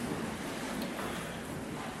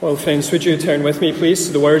Well, friends, would you turn with me, please,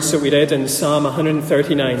 to the words that we read in Psalm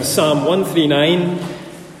 139. Psalm 139,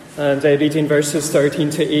 and reading verses 13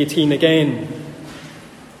 to 18 again.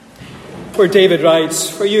 Where David writes,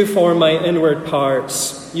 "For you formed my inward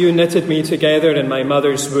parts. You knitted me together in my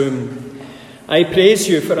mother's womb. I praise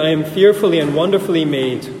you, for I am fearfully and wonderfully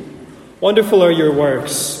made. Wonderful are your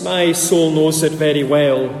works. My soul knows it very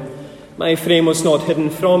well. My frame was not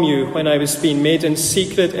hidden from you when I was being made in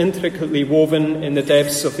secret, intricately woven in the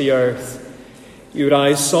depths of the earth. Your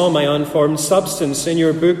eyes saw my unformed substance. In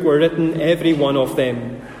your book were written, every one of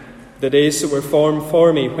them, the days that were formed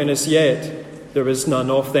for me, when as yet there was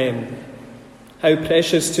none of them. How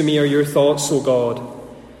precious to me are your thoughts, O God!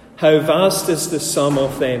 How vast is the sum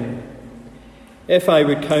of them! If I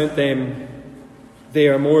would count them, they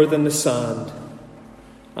are more than the sand.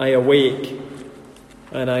 I awake,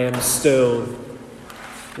 and I am still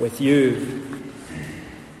with you."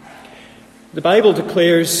 The Bible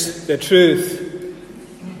declares the truth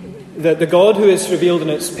that the God who is revealed in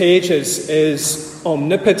its pages is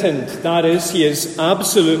omnipotent. That is, he is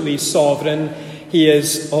absolutely sovereign. He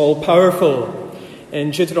is all-powerful.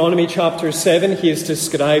 In Deuteronomy chapter 7, he is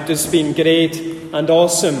described as being great and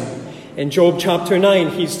awesome. In Job chapter 9,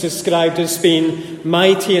 he's described as being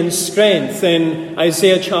mighty in strength. In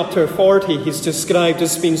Isaiah chapter 40, he's described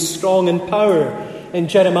as being strong in power. In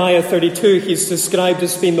Jeremiah 32, he's described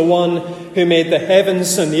as being the one who made the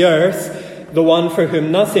heavens and the earth, the one for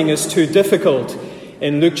whom nothing is too difficult.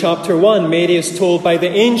 In Luke chapter 1, Mary is told by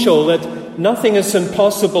the angel that nothing is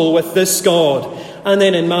impossible with this God. And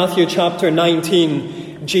then in Matthew chapter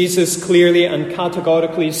 19, Jesus clearly and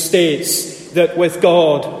categorically states that with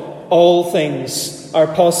God, all things are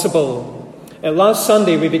possible. Last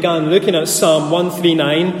Sunday we began looking at Psalm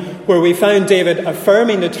 139, where we found David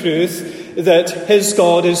affirming the truth that his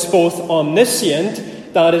God is both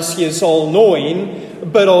omniscient, that is, he is all-knowing,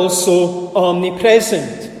 but also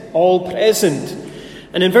omnipresent, all-present.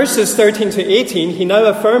 And in verses 13 to 18, he now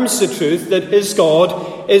affirms the truth that his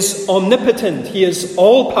God is omnipotent, he is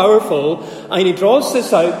all-powerful, and he draws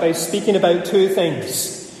this out by speaking about two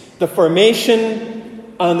things: the formation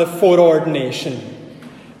and the foreordination.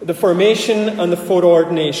 The formation and the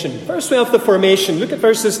foreordination. First we have the formation. Look at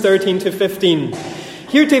verses 13 to 15.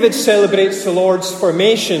 Here David celebrates the Lord's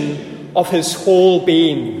formation of his whole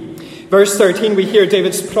being. Verse 13 we hear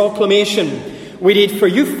David's proclamation. We read, "For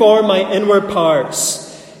you formed my inward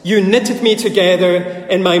parts. You knitted me together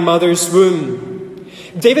in my mother's womb."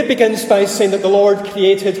 David begins by saying that the Lord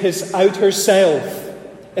created his outer self.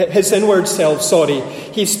 His inward self,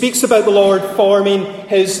 He speaks about the Lord forming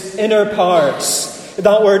his inner parts.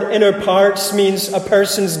 That word inner parts means a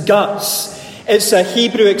person's guts. It's a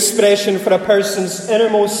Hebrew expression for a person's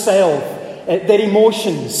innermost self, their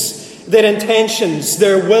emotions, their intentions,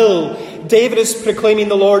 their will. David is proclaiming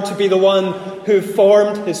the Lord to be the one who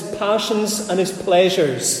formed his passions and his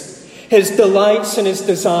pleasures, his delights and his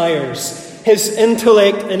desires, his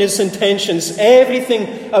intellect and his intentions, everything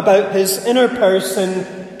about his inner person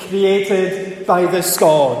created by this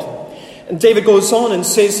God. And David goes on and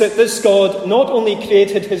says that this God not only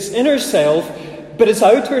created his inner self, but his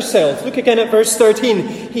outer self. Look again at verse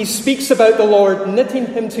 13. He speaks about the Lord knitting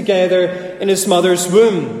him together in his mother's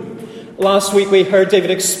womb. Last week we heard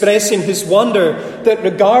David expressing his wonder that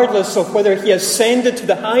regardless of whether he ascended to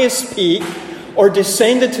the highest peak or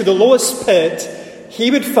descended to the lowest pit,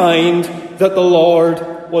 he would find that the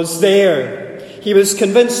Lord was there. He was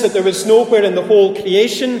convinced that there was nowhere in the whole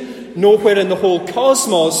creation, nowhere in the whole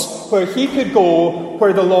cosmos, where he could go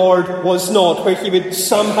where the Lord was not, where he would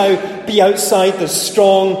somehow be outside the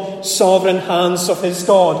strong, sovereign hands of his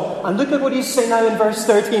God. And look at what he's saying now in verse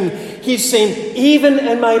 13. He's saying, even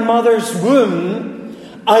in my mother's womb,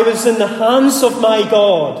 I was in the hands of my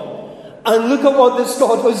God. And look at what this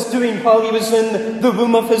God was doing while he was in the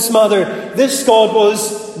womb of his mother. This God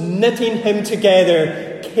was knitting him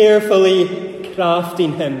together, carefully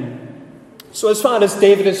crafting him. So as far as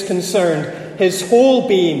David is concerned, his whole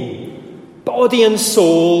being, body and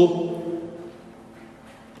soul,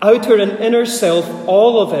 outer and inner self,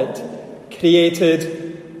 all of it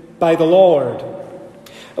created by the Lord.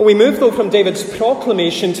 And we move though from David's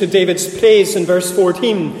proclamation to David's praise in verse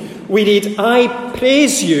 14. We read, "I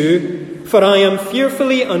praise you, for I am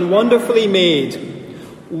fearfully and wonderfully made.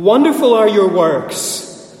 Wonderful are your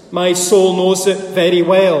works. My soul knows it very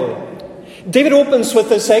well." David opens with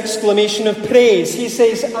this exclamation of praise. He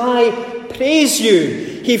says, "I praise you."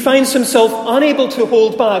 He finds himself unable to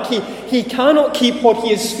hold back. He cannot keep what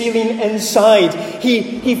he is feeling inside.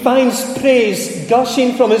 He finds praise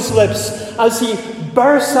gushing from his lips as he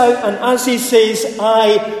bursts out and as he says,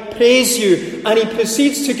 "I praise you. And he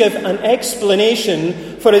proceeds to give an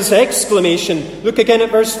explanation for his exclamation. Look again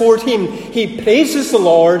at verse 14. He praises the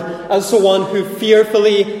Lord as the one who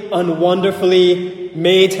fearfully and wonderfully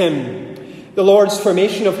made him. The Lord's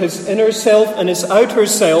formation of his inner self and his outer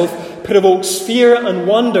self provokes fear and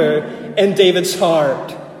wonder in David's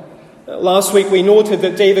heart. Last week we noted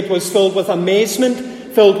that David was filled with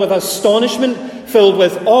amazement, filled with astonishment, filled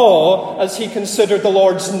with awe as he considered the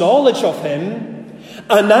Lord's knowledge of him.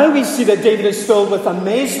 And now we see that David is filled with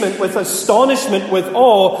amazement, with astonishment, with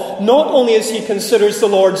awe, not only as he considers the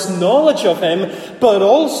Lord's knowledge of him, but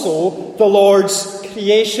also the Lord's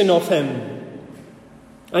creation of him.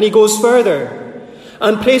 And he goes further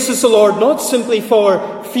and praises the Lord not simply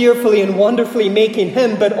for fearfully and wonderfully making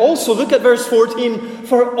him, but also, look at verse 14,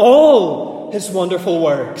 for all his wonderful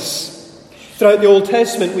works. Throughout the Old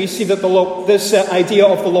Testament, we see that this idea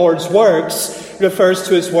of the Lord's works refers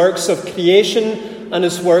to his works of creation and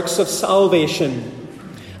his works of salvation.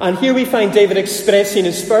 And here we find David expressing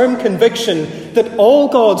his firm conviction that all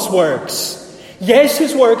God's works, yes,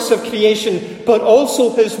 his works of creation, but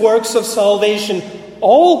also his works of salvation,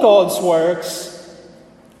 all God's works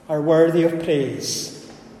are worthy of praise.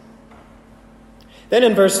 Then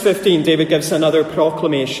in verse 15, David gives another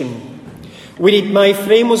proclamation. We read, my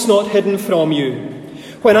frame was not hidden from you.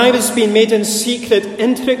 When I was being made in secret,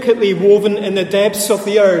 intricately woven in the depths of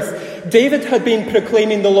the earth, David had been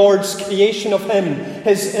proclaiming the Lord's creation of him,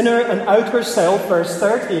 his inner and outer self, verse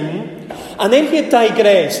 13. And then he had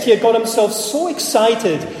digressed. He had got himself so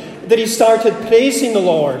excited that he started praising the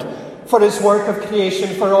Lord for his work of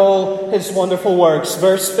creation, for all his wonderful works.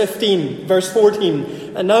 Verse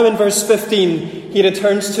 14. And now in verse 15, he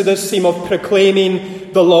returns to this theme of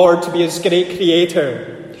proclaiming the Lord to be his great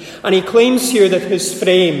creator. And he claims here that his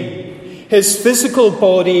frame, his physical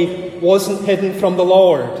body, wasn't hidden from the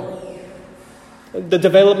Lord. The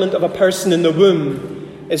development of a person in the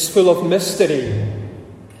womb is full of mystery.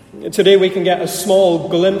 Today we can get a small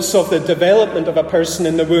glimpse of the development of a person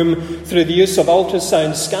in the womb through the use of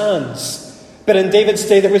ultrasound scans. But in David's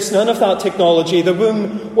day there was none of that technology. The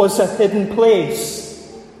womb was a hidden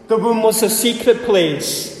place. The womb was a secret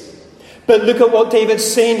place. But look at what David's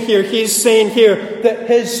saying here. He's saying here that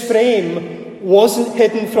his frame wasn't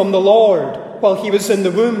hidden from the Lord while he was in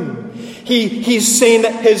the womb. He's saying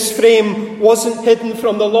that his frame wasn't hidden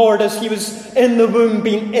from the Lord as he was in the womb,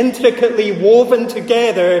 being intricately woven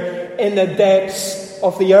together in the depths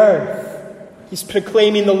of the earth. He's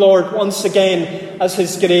proclaiming the Lord once again as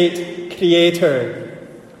his great creator.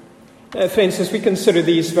 Friends, as we consider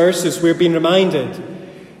these verses, we're being reminded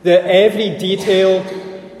that every detail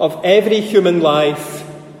of every human life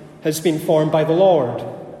has been formed by the Lord,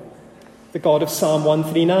 the God of Psalm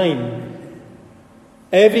 139.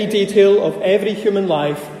 Every detail of every human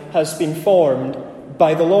life has been formed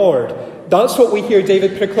by the Lord. That's what we hear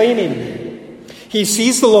David proclaiming. He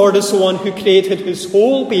sees the Lord as the one who created his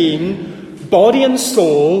whole being, body and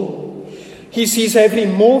soul. He sees every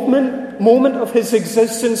moment of his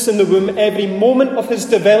existence in the womb, every moment of his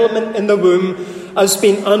development in the womb as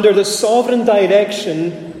being under the sovereign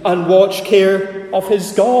direction and watch care of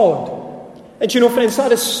his God. And you know, friends,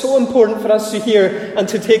 that is so important for us to hear and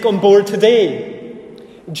to take on board today.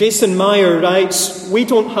 Jason Meyer writes, we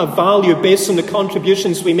don't have value based on the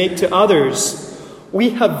contributions we make to others.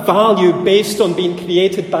 We have value based on being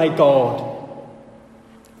created by God.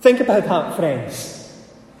 Think about that, friends.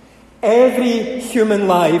 Every human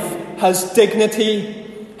life has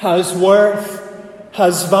dignity, has worth,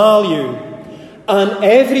 has value. And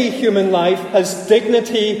every human life has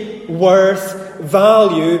dignity, worth,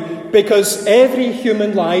 value, because every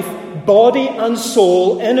human life, body and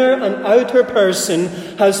soul, inner and outer person,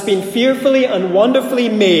 has been fearfully and wonderfully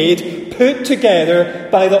made, put together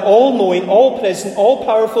by the all-knowing, all-present,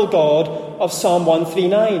 all-powerful God of Psalm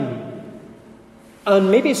 139. And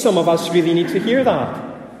maybe some of us really need to hear that.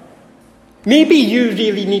 Maybe you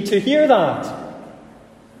really need to hear that.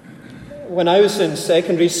 When I was in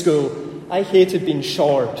secondary school, I hated being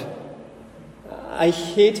short. I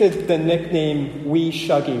hated the nickname Wee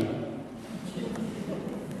Shuggy.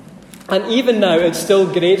 And even now, it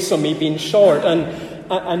still grates on me being short.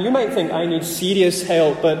 And you might think I need serious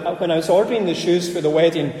help, but when I was ordering the shoes for the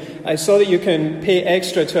wedding, I saw that you can pay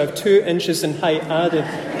extra to have 2 inches in height added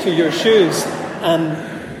to your shoes. And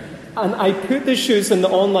I put the shoes in the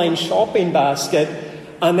online shopping basket,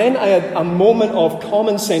 and then I had a moment of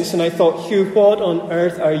common sense, and I thought, Hugh, what on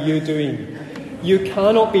earth are you doing? You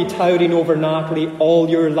cannot be towering over Natalie all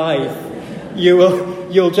your life.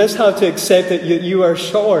 You'll just have to accept that you are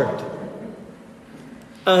short.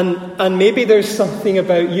 And maybe there's something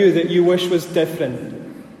about you that you wish was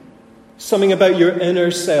different. something about your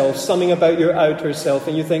inner self, something about your outer self,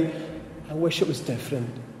 and you think, I wish it was different.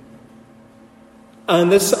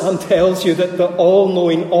 And this psalm tells you that the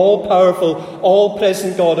all-knowing, all-powerful,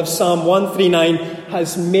 all-present God of Psalm 139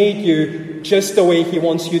 has made you just the way he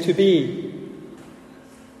wants you to be.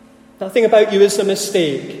 Nothing about you is a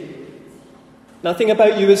mistake. Nothing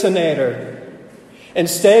about you is an error.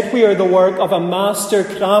 Instead, we are the work of a master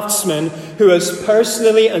craftsman who has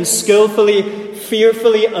personally and skillfully,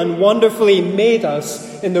 fearfully and wonderfully made us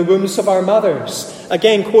in the wombs of our mothers.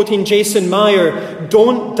 Again, quoting Jason Meyer,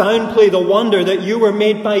 don't downplay the wonder that you were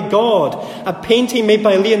made by God. A painting made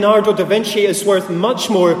by Leonardo da Vinci is worth much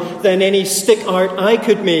more than any stick art I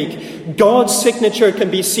could make. God's signature can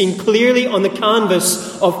be seen clearly on the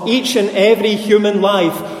canvas of each and every human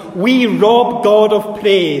life. We rob God of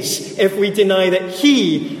praise if we deny that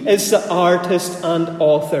he is the artist and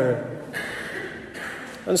author.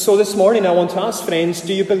 And so this morning I want to ask, friends,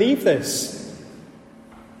 do you believe this?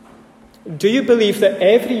 Do you believe that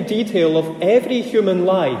every detail of every human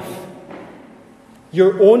life,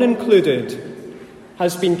 your own included,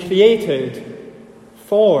 has been created,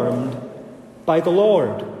 formed by the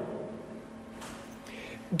Lord?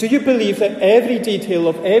 Do you believe that every detail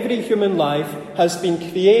of every human life has been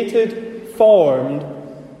created, formed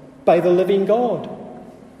by the living God?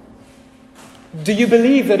 Do you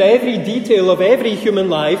believe that every detail of every human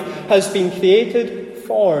life has been created,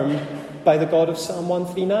 formed by the God of Psalm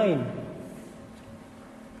 139?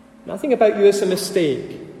 Nothing about you is a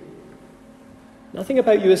mistake. Nothing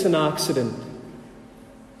about you is an accident.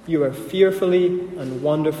 You are fearfully and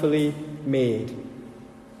wonderfully made.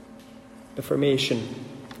 The formation.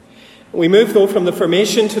 We move, though, from the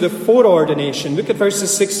formation to the foreordination. Look at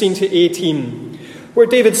verses 16 to 18, where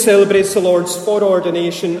David celebrates the Lord's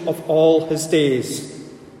foreordination of all his days.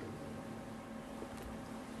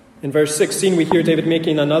 In verse 16, we hear David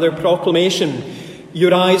making another proclamation.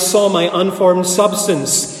 Your eyes saw my unformed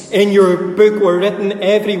substance. In your book were written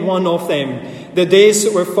every one of them, the days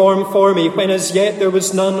that were formed for me, when as yet there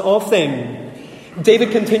was none of them.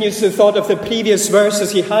 David continues the thought of the previous verse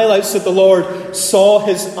as he highlights that the Lord saw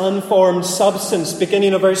his unformed substance,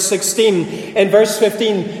 beginning of verse 16. In verse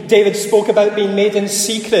 15, David spoke about being made in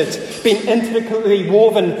secret, being intricately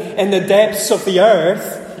woven in the depths of the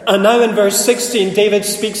earth. And now in verse 16, David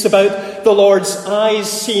speaks about the Lord's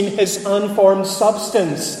eyes seeing his unformed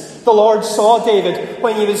substance. The Lord saw David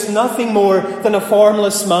when he was nothing more than a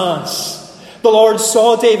formless mass. The Lord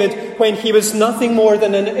saw David when he was nothing more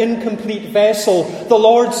than an incomplete vessel. The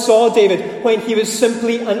Lord saw David when he was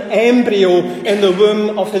simply an embryo in the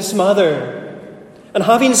womb of his mother. And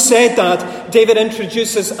having said that, David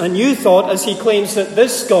introduces a new thought as he claims that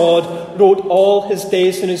this God wrote all his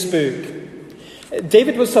days in his book.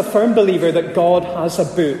 David was a firm believer that God has a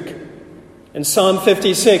book. In Psalm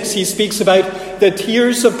 56, he speaks about the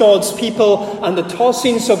tears of God's people and the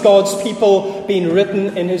tossings of God's people being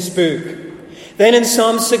written in his book. Then in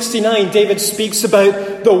Psalm 69, David speaks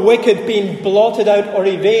about the wicked being blotted out or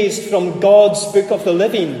erased from God's book of the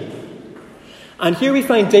living. And here we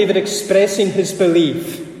find David expressing his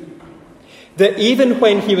belief that even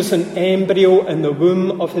when he was an embryo in the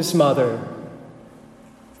womb of his mother,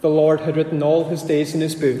 the Lord had written all his days in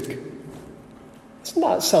his book. Isn't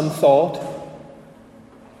that some thought?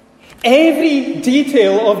 Every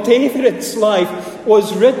detail of David's life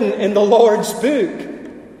was written in the Lord's book.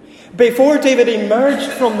 Before David emerged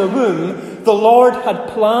from the womb, the Lord had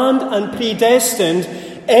planned and predestined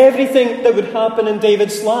everything that would happen in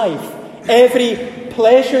David's life. Every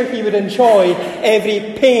pleasure he would enjoy,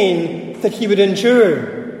 every pain that he would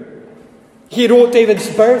endure. He wrote David's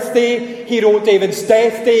birthday, he wrote David's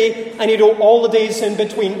death day, and he wrote all the days in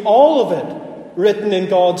between, all of it written in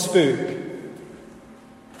God's book.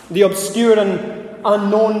 The obscure and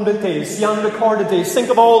unknown days, the unrecorded days. Think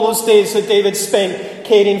of all those days that David spent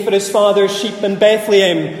caring for his father's sheep in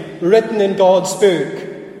Bethlehem, written in God's book.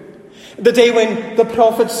 The day when the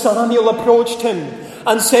prophet Samuel approached him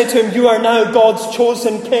and said to him, "You are now God's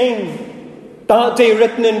chosen king." That day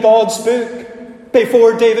written in God's book,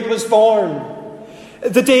 before David was born.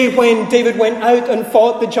 The day when David went out and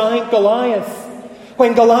fought the giant Goliath.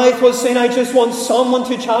 When Goliath was saying, "I just want someone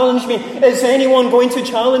to challenge me. Is anyone going to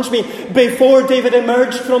challenge me?" Before David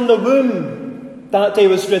emerged from the womb, that day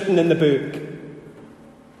was written in the book.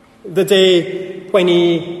 The day when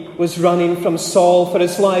he was running from Saul for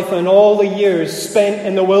his life, and all the years spent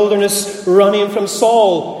in the wilderness running from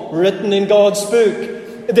Saul, written in God's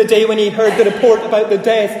book. The day when he heard the report about the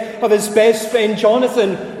death of his best friend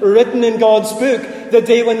Jonathan, written in God's book. the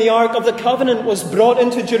day when the Ark of the Covenant was brought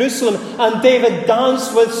into Jerusalem and David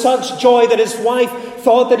danced with such joy that his wife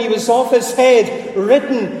thought that he was off his head,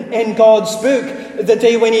 written in God's book. The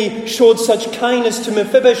day when he showed such kindness to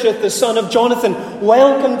Mephibosheth, the son of Jonathan,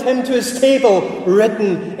 welcomed him to his table,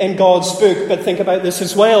 written in God's book. But think about this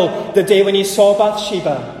as well. The day when he saw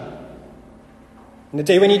Bathsheba, and the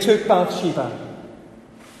day when he took Bathsheba,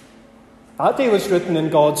 that day was written in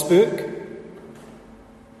God's book.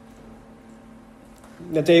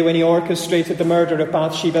 The day when he orchestrated the murder of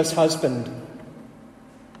Bathsheba's husband,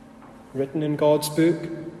 written in God's book.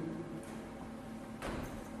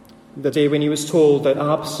 The day when he was told that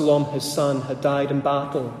Absalom, his son, had died in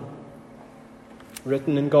battle,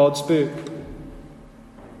 written in God's book.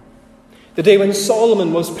 The day when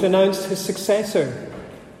Solomon was pronounced his successor,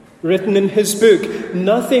 written in his book.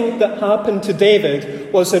 Nothing that happened to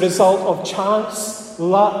David was a result of chance,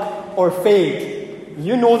 luck, or fate.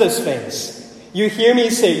 You know this, friends. You hear me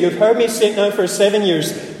say, you've heard me say it now for 7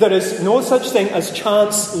 years, there is no such thing as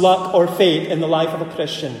chance, luck, or fate in the life of a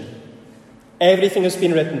Christian. Everything has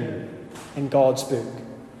been written in God's book.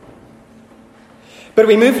 But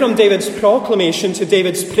we move from David's proclamation to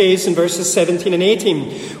David's praise in verses 17 and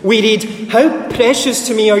 18. We read, "How precious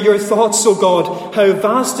to me are your thoughts, O God! How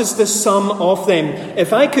vast is the sum of them!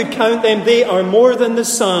 If I could count them, they are more than the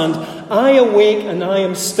sand. I awake and I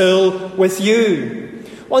am still with you."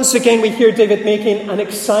 Once again, we hear David making an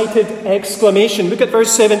excited exclamation. Look at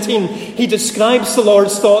verse 17. He describes the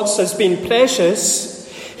Lord's thoughts as being precious.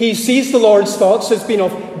 He sees the Lord's thoughts as being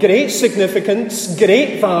of great significance,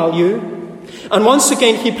 great value. And once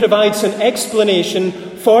again, he provides an explanation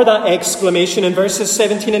for that exclamation in verses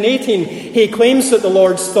 17 and 18. He claims that the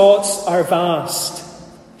Lord's thoughts are vast.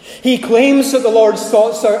 He claims that the Lord's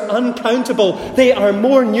thoughts are uncountable. They are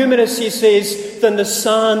more numerous, he says, than the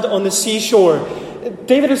sand on the seashore.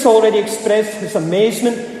 David has already expressed his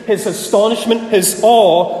amazement, his astonishment, his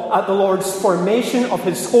awe at the Lord's formation of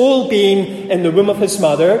his whole being in the womb of his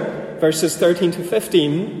mother, verses 13 to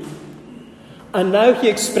 15. And now he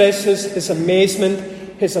expresses his amazement,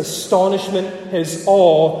 his astonishment, his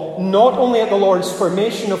awe, not only at the Lord's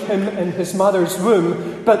formation of him in his mother's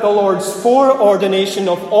womb, but the Lord's foreordination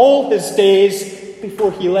of all his days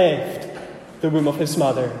before he left the womb of his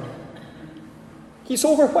mother. He's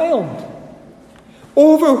overwhelmed.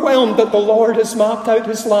 Overwhelmed that the Lord has mapped out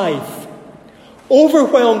his life.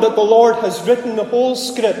 Overwhelmed that the Lord has written the whole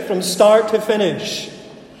script from start to finish.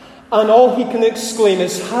 And all he can exclaim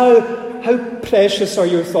is, How precious are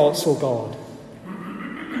your thoughts, O God.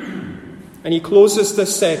 And he closes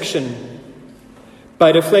this section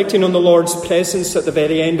by reflecting on the Lord's presence at the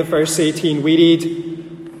very end of verse 18. We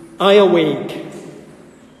read, "I awake,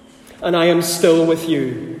 and I am still with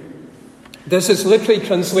you." This is literally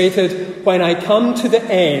translated, "When I come to the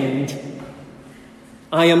end,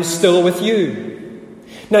 I am still with you."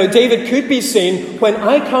 Now, David could be saying, when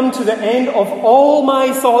I come to the end of all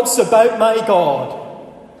my thoughts about my God,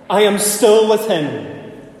 I am still with him.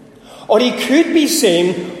 Or he could be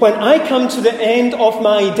saying, when I come to the end of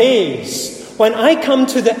my days, when I come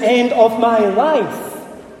to the end of my life,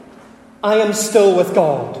 I am still with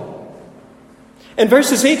God. In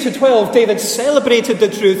verses 8 to 12, David celebrated the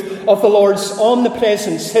truth of the Lord's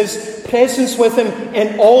omnipresence, his presence with him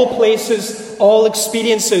in all places, all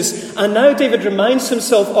experiences. And now David reminds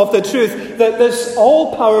himself of the truth that this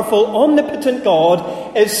all-powerful, omnipotent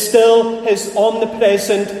God is still his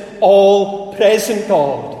omnipresent, all-present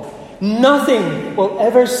God. Nothing will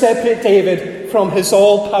ever separate David from his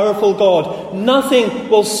all-powerful God. Nothing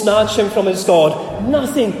will snatch him from his God.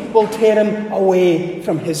 Nothing will tear him away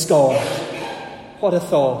from his God. What a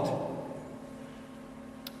thought.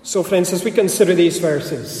 So, friends, as we consider these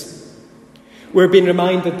verses, we're being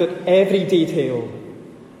reminded that every detail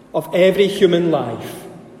of every human life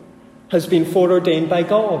has been foreordained by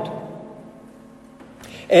God.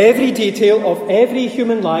 Every detail of every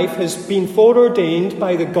human life has been foreordained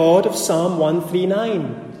by the God of Psalm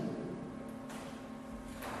 139.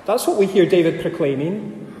 That's what we hear David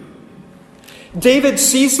proclaiming. David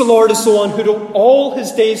sees the Lord as the one who wrote all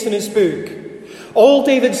his days in his book. All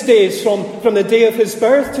David's days, from the day of his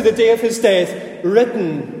birth to the day of his death,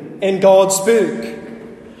 written in God's book.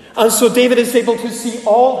 And so David is able to see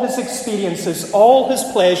all his experiences, all his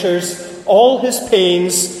pleasures, all his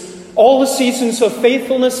pains, all the seasons of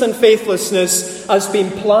faithfulness and faithlessness as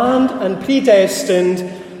being planned and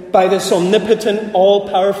predestined by this omnipotent,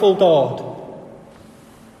 all-powerful God.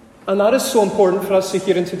 And that is so important for us to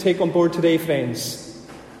hear and to take on board today, friends.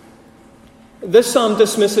 This psalm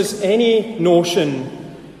dismisses any notion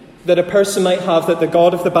that a person might have that the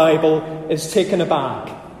God of the Bible is taken aback.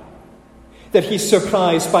 that he's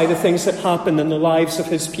surprised by the things that happen in the lives of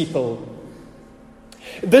his people.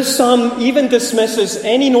 This psalm even dismisses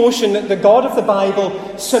any notion that the God of the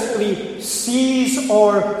Bible simply sees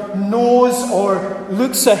or knows or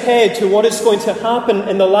looks ahead to what is going to happen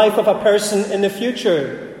in the life of a person in the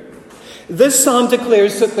future. This psalm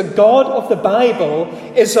declares that the God of the Bible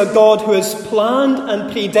is a God who has planned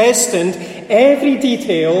and predestined every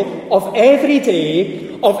detail of every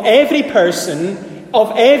day, of every person,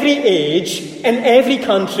 of every age, in every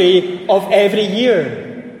country, of every year.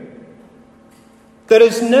 There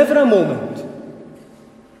is never a moment,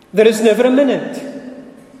 there is never a minute,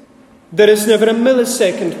 there is never a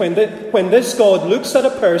millisecond when this God looks at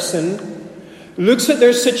a person, looks at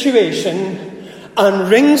their situation, and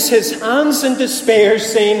wrings his hands in despair,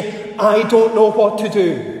 saying, I don't know what to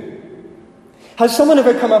do. Has someone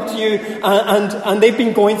ever come up to you and they've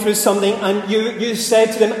been going through something and you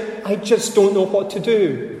said to them, I just don't know what to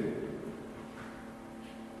do?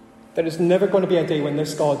 There is never going to be a day when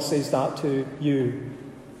this God says that to you.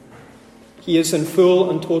 He is in full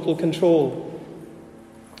and total control.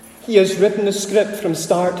 He has written the script from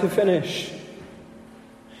start to finish.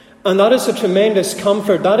 And that is a tremendous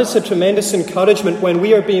comfort, that is a tremendous encouragement when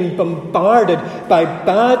we are being bombarded by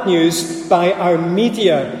bad news by our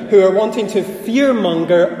media who are wanting to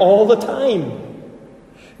fearmonger all the time.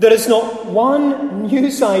 There is not one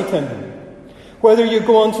news item, whether you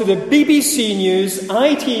go onto the BBC News,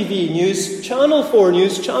 ITV News, Channel 4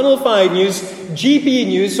 News, Channel 5 News, GB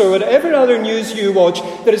News, or whatever other news you watch,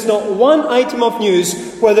 there is not one item of news,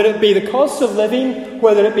 whether it be the cost of living,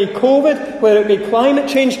 whether it be COVID, whether it be climate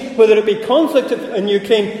change, whether it be conflict in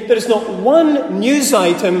Ukraine, there is not one news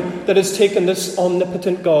item that has taken this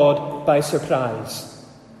omnipotent God by surprise.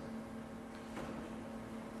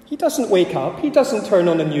 He doesn't wake up, he doesn't turn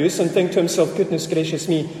on the news and think to himself, goodness gracious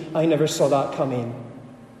me, I never saw that coming.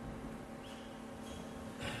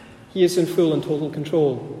 He is in full and total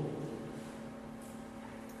control.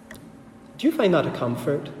 Do you find that a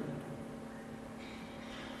comfort?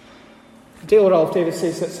 Dale Ralph Davis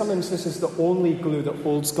says that sometimes this is the only glue that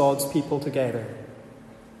holds God's people together.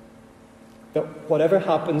 That whatever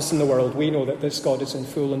happens in the world, we know that this God is in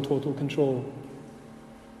full and total control.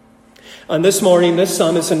 And this morning, this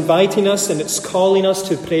psalm is inviting us and it's calling us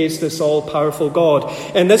to praise this all-powerful God.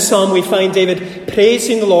 In this psalm, we find David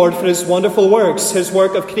praising the Lord for his wonderful works, his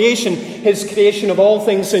work of creation, his creation of all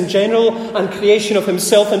things in general, and creation of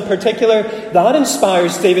himself in particular. That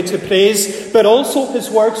inspires David to praise, but also his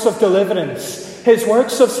works of deliverance, his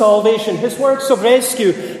works of salvation, his works of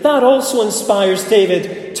rescue. That also inspires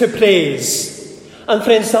David to praise. And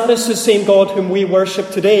friends, that is the same God whom we worship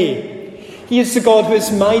today. He is the God who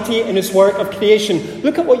is mighty in his work of creation.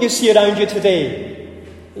 Look at what you see around you today.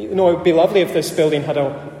 You know, it would be lovely if this building had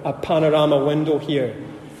a panorama window here.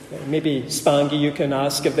 Maybe Spangy, you can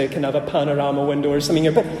ask if they can have a panorama window or something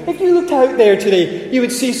here. But if you looked out there today, you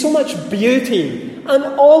would see so much beauty, and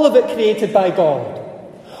all of it created by God.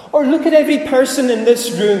 Or look at every person in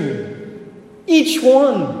this room. Each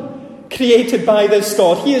one created by this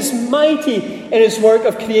God. He is mighty in his work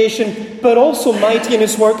of creation, but also mighty in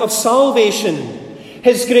his work of salvation.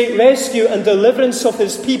 His great rescue and deliverance of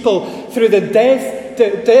his people through the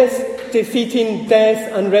death-defeating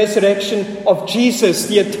death and resurrection of Jesus,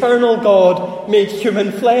 the eternal God made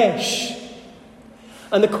human flesh.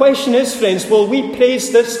 And the question is, friends, will we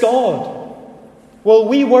praise this God? Will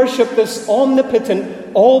we worship this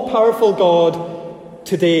omnipotent, all-powerful God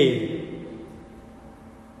today?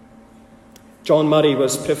 John Murray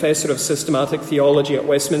was Professor of Systematic Theology at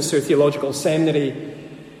Westminster Theological Seminary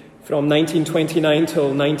from 1929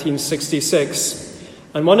 till 1966.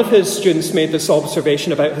 And one of his students made this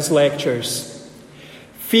observation about his lectures.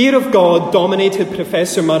 Fear of God dominated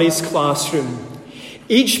Professor Murray's classroom.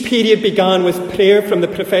 Each period began with prayer from the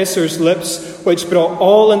professor's lips, which brought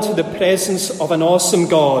all into the presence of an awesome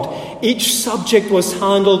God. Each subject was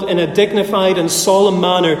handled in a dignified and solemn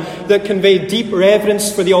manner that conveyed deep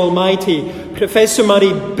reverence for the Almighty. Professor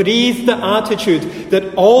Murray breathed the attitude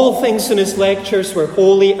that all things in his lectures were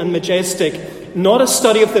holy and majestic. Not a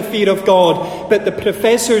study of the fear of God, but the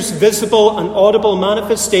professor's visible and audible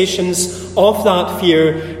manifestations of that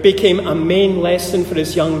fear became a main lesson for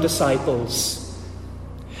his young disciples.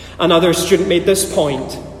 Another student made this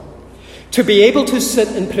point. To be able to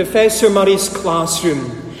sit in Professor Murray's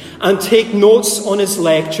classroom and take notes on his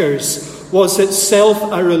lectures was itself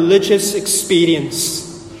a religious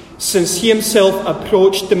experience, since he himself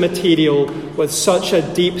approached the material with such a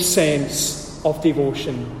deep sense of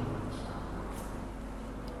devotion.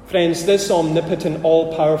 Friends, this omnipotent,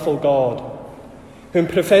 all-powerful God, whom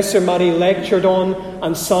Professor Murray lectured on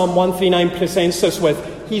and Psalm 139 presents us with,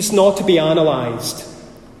 He's not to be analysed.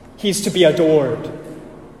 He's to be adored.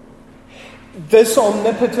 This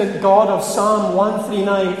omnipotent God of Psalm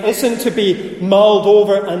 139 isn't to be mulled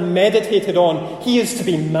over and meditated on. He is to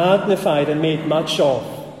be magnified and made much of.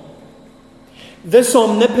 This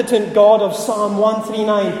omnipotent God of Psalm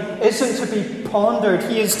 139 isn't to be pondered.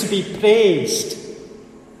 He is to be praised.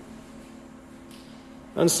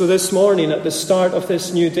 And so this morning, at the start of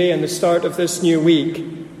this new day and the start of this new week,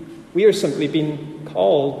 we are simply being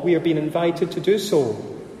called, we are being invited to do so.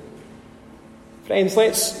 Friends,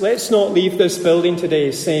 let's not leave this building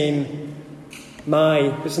today saying,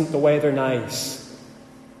 "My, isn't the weather nice?"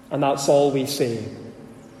 And that's all we say.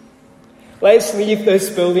 Let's leave this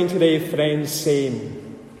building today, friends,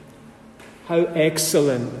 saying, "How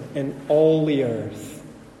excellent in all the earth,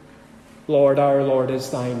 Lord, our Lord, is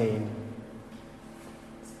thy name."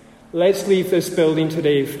 Let's leave this building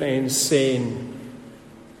today, friends, saying,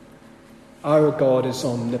 "Our God is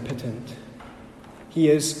omnipotent. He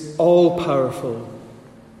is all-powerful,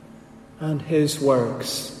 and his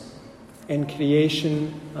works in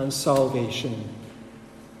creation and salvation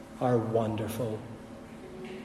are wonderful."